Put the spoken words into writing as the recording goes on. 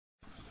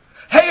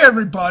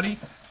everybody,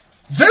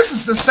 this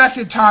is the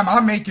second time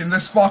I'm making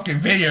this fucking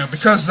video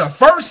because the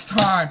first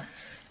time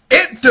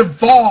it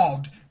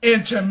devolved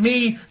into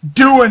me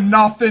doing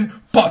nothing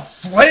but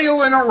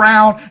flailing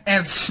around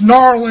and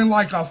snarling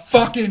like a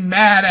fucking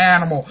mad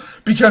animal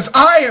because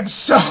I am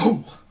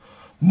so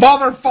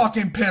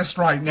motherfucking pissed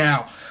right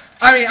now.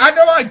 I mean, I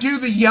know I do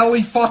the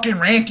yelly fucking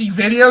ranty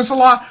videos a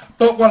lot,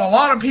 but what a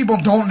lot of people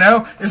don't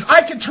know is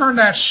I can turn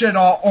that shit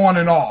all on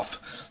and off.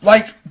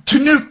 Like,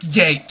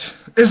 Tanukegate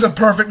is a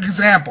perfect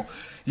example.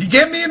 You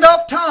give me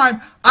enough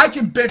time, I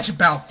can bitch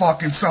about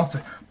fucking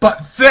something.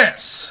 But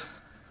this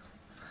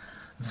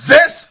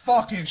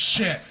fucking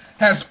shit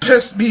has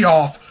pissed me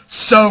off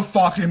so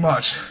fucking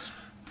much.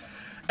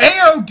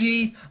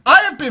 AOD, I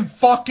have been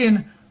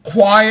fucking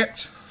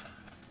quiet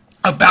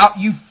about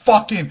you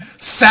fucking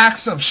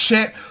sacks of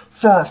shit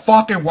for a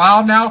fucking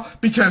while now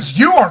because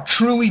you are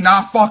truly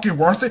not fucking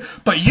worth it.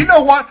 But you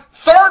know what?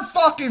 Third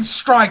fucking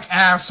strike,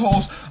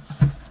 assholes.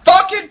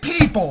 Fucking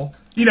people,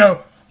 you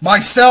know,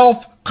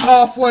 myself,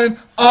 Coughlin,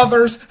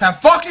 others have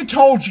fucking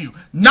told you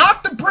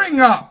not to bring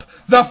up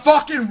the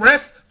fucking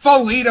Riff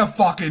Felita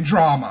fucking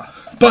drama.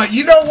 But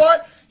you know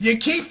what? You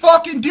keep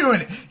fucking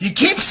doing it. You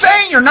keep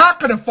saying you're not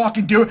gonna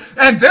fucking do it,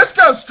 and this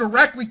goes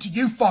directly to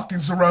you fucking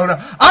Zerota.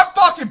 I'm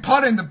fucking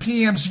putting the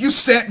PMs you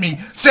sent me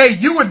saying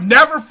you would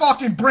never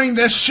fucking bring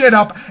this shit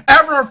up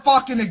ever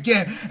fucking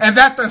again, and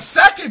that the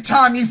second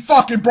time you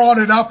fucking brought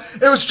it up,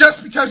 it was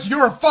just because you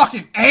were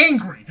fucking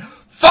angry.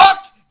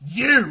 Fuck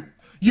you!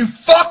 You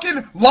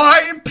fucking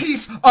lying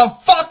piece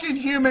of fucking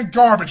human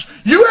garbage.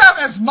 You have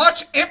as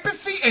much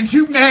empathy and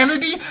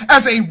humanity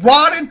as a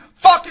rotten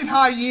fucking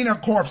hyena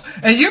corpse.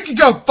 And you can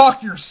go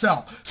fuck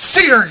yourself.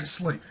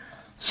 Seriously.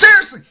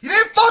 Seriously. You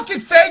didn't fucking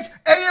think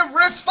any of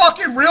Rick's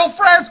fucking real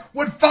friends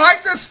would find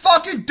this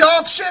fucking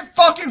dog shit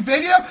fucking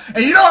video?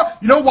 And you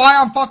know why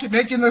I'm fucking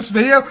making this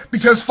video?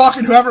 Because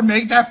fucking whoever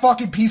made that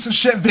fucking piece of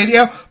shit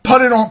video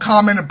put it on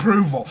comment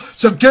approval.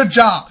 So good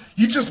job.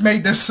 You just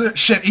made this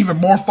shit even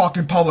more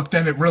fucking public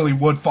than it really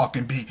would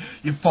fucking be,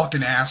 you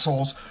fucking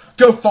assholes.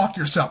 Go fuck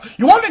yourself.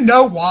 You want to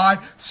know why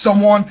you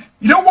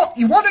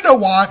want to know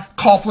why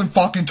Coughlin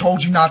fucking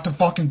told you not to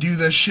fucking do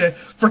this shit?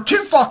 For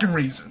two fucking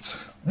reasons.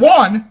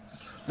 One,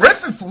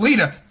 Riff and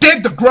Felita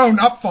did the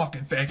grown-up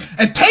fucking thing.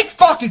 And take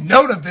fucking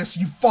note of this,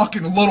 you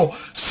fucking little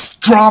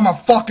drama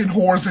fucking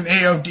whores in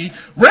AOD.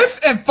 Riff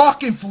and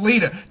fucking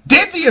Felita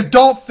did the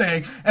adult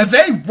thing, and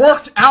they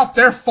worked out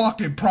their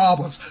fucking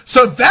problems.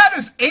 So that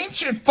is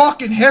ancient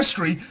fucking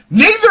history.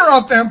 Neither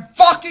of them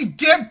fucking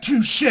give two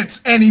shits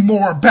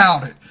anymore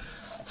about it.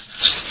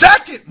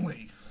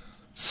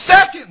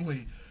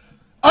 Secondly,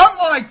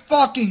 unlike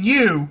fucking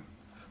you,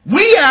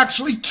 we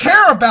actually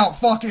care about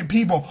fucking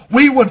people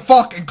we would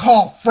fucking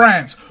call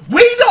friends.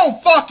 We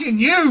don't fucking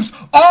use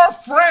our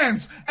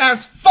friends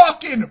as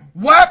fucking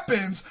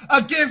weapons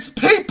against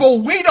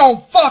people we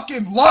don't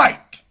fucking like.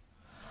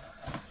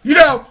 You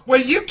know,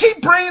 when you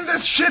keep bringing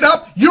this shit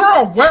up, you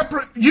are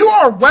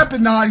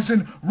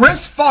weaponizing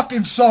Rick's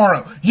fucking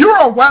sorrow. You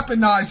are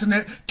weaponizing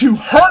it to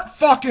hurt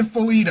fucking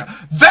Felita.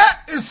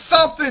 That is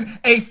something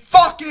a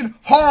fucking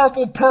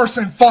horrible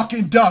person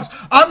fucking does.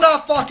 I'm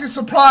not fucking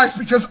surprised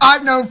because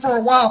I've known for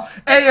a while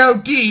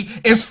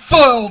AOD is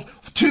filled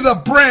to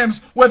the brims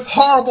with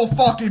horrible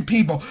fucking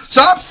people.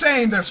 So I'm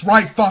saying this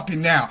right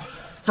fucking now.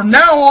 From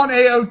now on,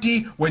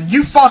 AOD, when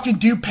you fucking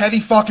do petty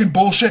fucking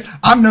bullshit,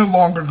 I'm no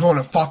longer going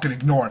to fucking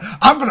ignore it.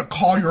 I'm going to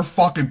call your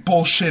fucking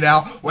bullshit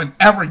out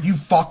whenever you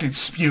fucking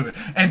spew it.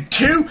 And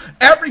two,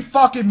 every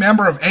fucking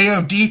member of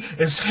AOD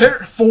is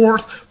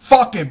henceforth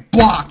fucking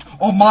blocked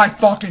on my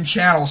fucking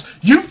channels.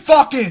 You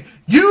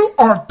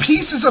are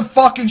pieces of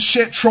fucking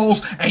shit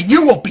trolls, and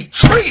you will be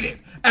treated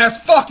as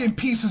fucking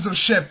pieces of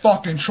shit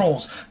fucking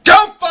trolls.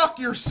 Go fuck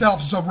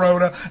yourself,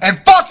 Zerota,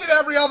 and fucking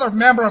every other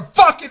member of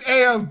fucking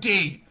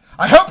AOD.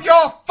 I hope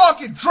y'all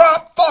fucking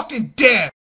drop fucking dead.